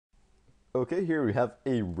Okay, here we have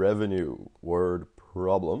a revenue word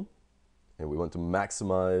problem, and we want to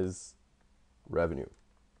maximize revenue.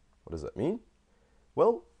 What does that mean?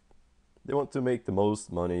 Well, they want to make the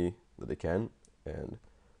most money that they can, and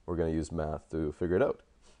we're going to use math to figure it out.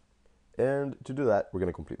 And to do that, we're going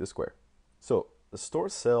to complete the square. So the store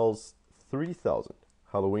sells 3,000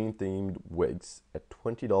 Halloween themed wigs at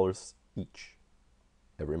 $20 each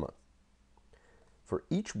every month. For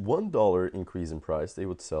each $1 increase in price, they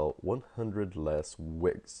would sell 100 less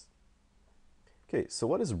wigs. Okay, so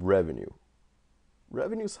what is revenue?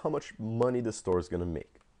 Revenue is how much money the store is going to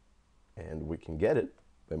make. And we can get it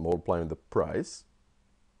by multiplying the price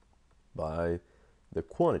by the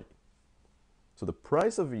quantity. So the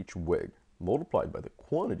price of each wig multiplied by the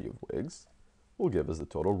quantity of wigs will give us the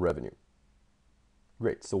total revenue.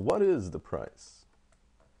 Great, so what is the price?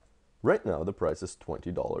 Right now the price is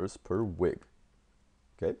 $20 per wig.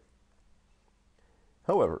 Okay?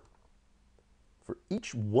 However, for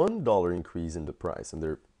each $1 increase in the price, and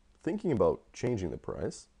they're thinking about changing the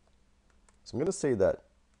price, so I'm going to say that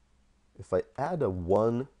if I add a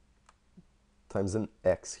 1 times an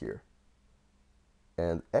x here,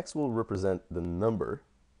 and x will represent the number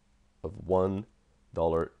of $1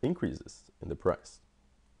 increases in the price.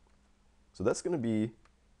 So that's going to be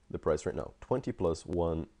the price right now, 20 plus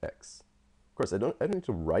 1x. Of course, I don't need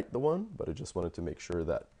to write the 1, but I just wanted to make sure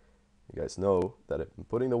that you guys know that I'm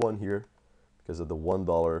putting the 1 here because of the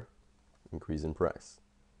 $1 increase in price.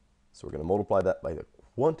 So we're going to multiply that by the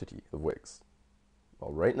quantity of wigs.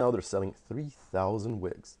 Well, right now they're selling 3,000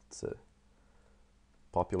 wigs. It's a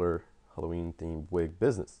popular Halloween themed wig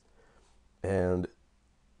business.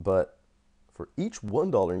 But for each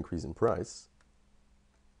 $1 increase in price,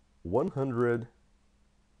 100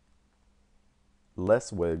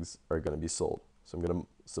 less wigs are going to be sold. So I'm going to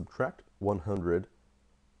subtract 100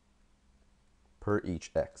 per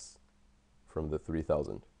each x from the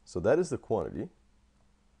 3,000. So that is the quantity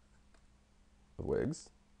of wigs,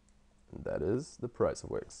 and that is the price of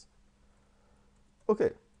wigs.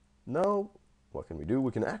 Okay, now what can we do?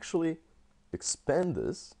 We can actually expand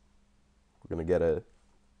this. We're going to get a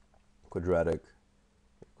quadratic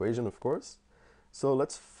equation, of course. So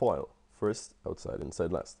let's FOIL. First, outside,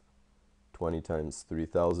 inside, last. 20 times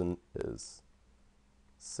 3,000 is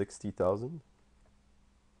 60,000.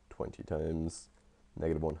 20 times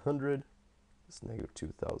negative 100 is negative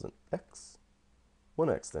 2,000x.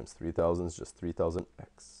 1x times 3,000 is just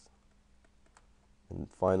 3,000x. And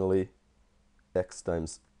finally, x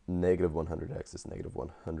times negative 100x is negative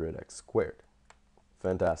 100x squared.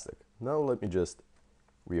 Fantastic. Now let me just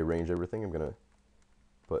rearrange everything. I'm going to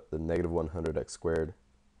put the negative 100x squared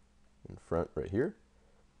in front right here.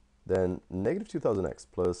 Then negative 2000x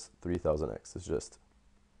plus 3000x is just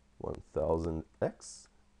 1000x.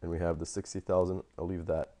 And we have the 60,000. I'll leave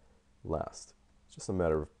that last. It's just a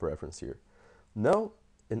matter of preference here. Now,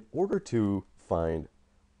 in order to find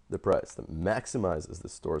the price that maximizes the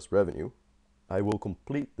store's revenue, I will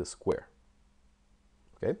complete the square.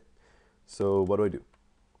 Okay? So what do?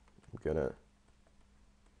 I'm going to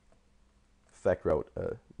factor out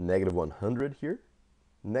a negative 100 here.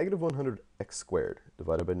 Negative 100x squared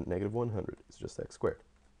divided by negative 100 is just x squared.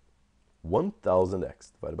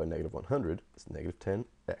 1000x divided by negative 100 is negative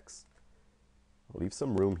 10x. I'll leave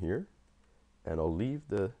some room here, and I'll leave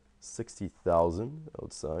the 60,000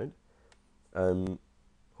 outside. I'm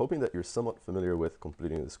hoping that you're somewhat familiar with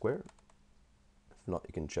completing the square. If not,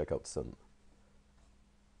 you can check out some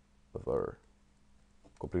of our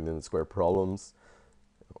completing the square problems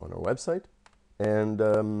on our website. And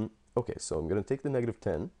okay, so I'm going to take the negative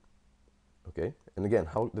 10. Okay, and again,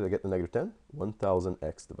 how did I get the negative 10?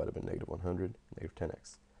 1000x divided by negative 100, negative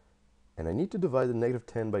 10x. And I need to divide the negative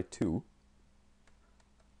 10 by 2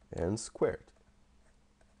 and square it.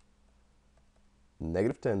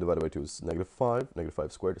 Negative 10 divided by 2 is negative 5. Negative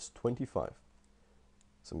 5 squared is 25.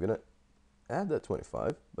 So I'm going to add that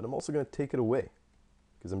 25, but I'm also going to take it away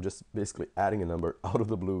because I'm just basically adding a number out of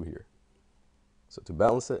the blue here. So to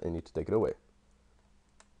balance it, I need to take it away.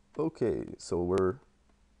 Okay, so we're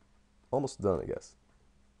almost done, I guess.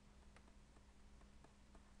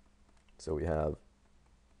 So we have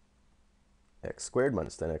x squared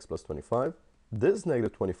minus 10x plus 25. This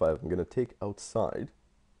negative 25 I'm going to take outside.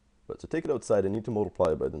 But to take it outside, I need to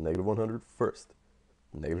multiply by the negative 100 first.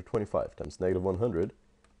 Negative 25 times negative 100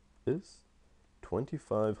 is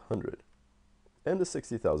 2,500. And the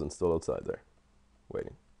 60,000 still outside there,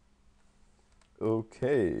 waiting.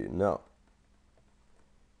 Okay, now,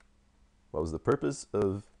 what was the purpose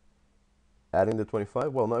of adding the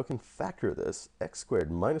 25? Well, now I can factor this. X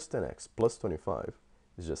squared minus 10x plus 25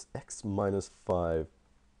 is just x minus 5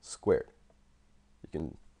 squared. You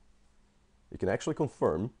can you can actually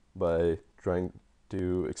confirm by trying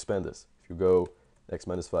to expand this. If you go x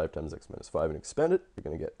minus 5 times x minus 5 and expand it, you're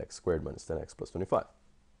going to get x squared minus 10x plus 25.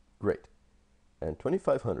 Great. And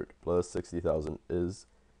 2,500 plus 60,000 is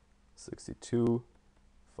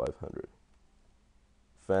 62,500.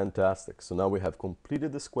 Fantastic. So now we have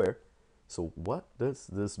completed the square. So what does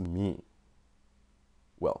this mean?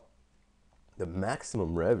 Well, the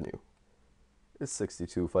maximum revenue is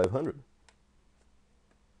 62,500.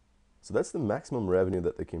 So that's the maximum revenue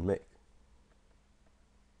that they can make.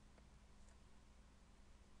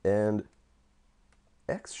 And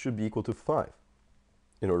x should be equal to 5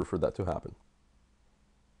 in order for that to happen.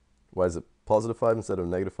 Why is it positive 5 instead of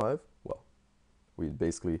negative 5? Well, we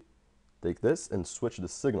basically take this and switch the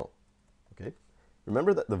signal. Okay?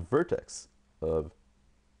 Remember that the vertex of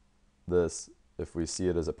this, if we see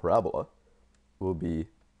it as a parabola, will be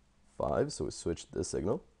 5, so we switch this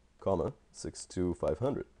signal, comma,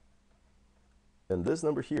 62,500. And this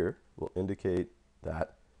number here will indicate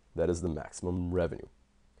that that is the maximum revenue.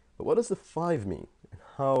 But what does the 5 mean? And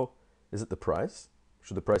how is it the price?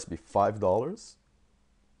 Should the price be $5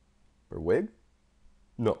 per wig?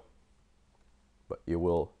 No. But it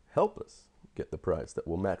will help us get the price that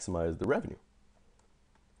will maximize the revenue.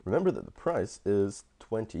 Remember that the price is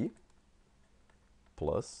 20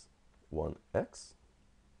 plus 1x.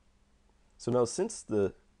 So now since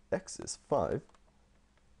the x is 5,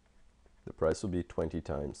 the price will be 20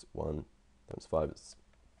 times 1 times 5 is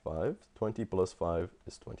 5. 20 plus 5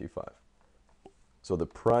 is 25. So the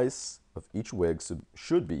price of each wig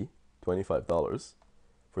should be $25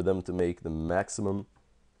 for them to make the maximum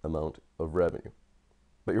amount of revenue.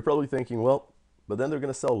 But you're probably thinking, well, but then they're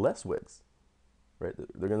going to sell less wigs, right?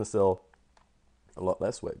 They're going to sell a lot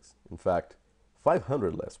less wigs. In fact,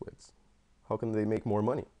 500 less wigs. How can they make more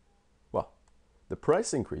money? Well, the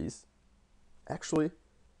price increase actually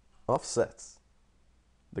offsets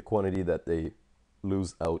the quantity that they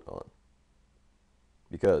lose out on.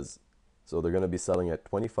 Because, so they're going to be selling at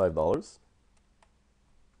 $25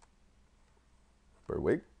 per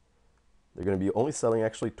wig. They're going to be only selling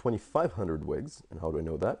actually 2,500 wigs. And how do I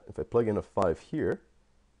know that? If I plug in a 5 here,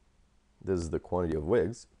 this is the quantity of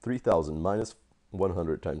wigs. 3,000 minus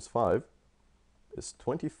 100 times 5 is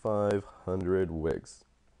 2,500 wigs.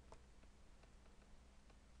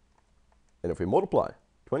 And if we multiply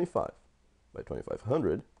 25 by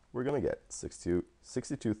 2,500, we're going to get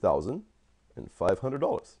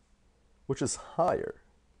 $62,500, which is higher,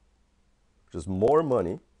 which is more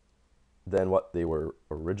money than what they were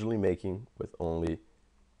originally making with only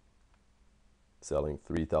selling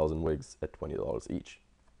 3,000 wigs at $20 each.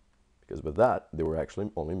 Because with that, they were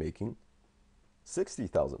actually only making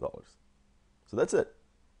 $60,000. So that's it.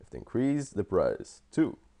 If they increase the price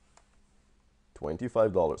to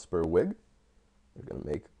 $25 per wig, they're going to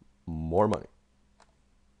make more money.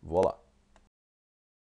 Voila.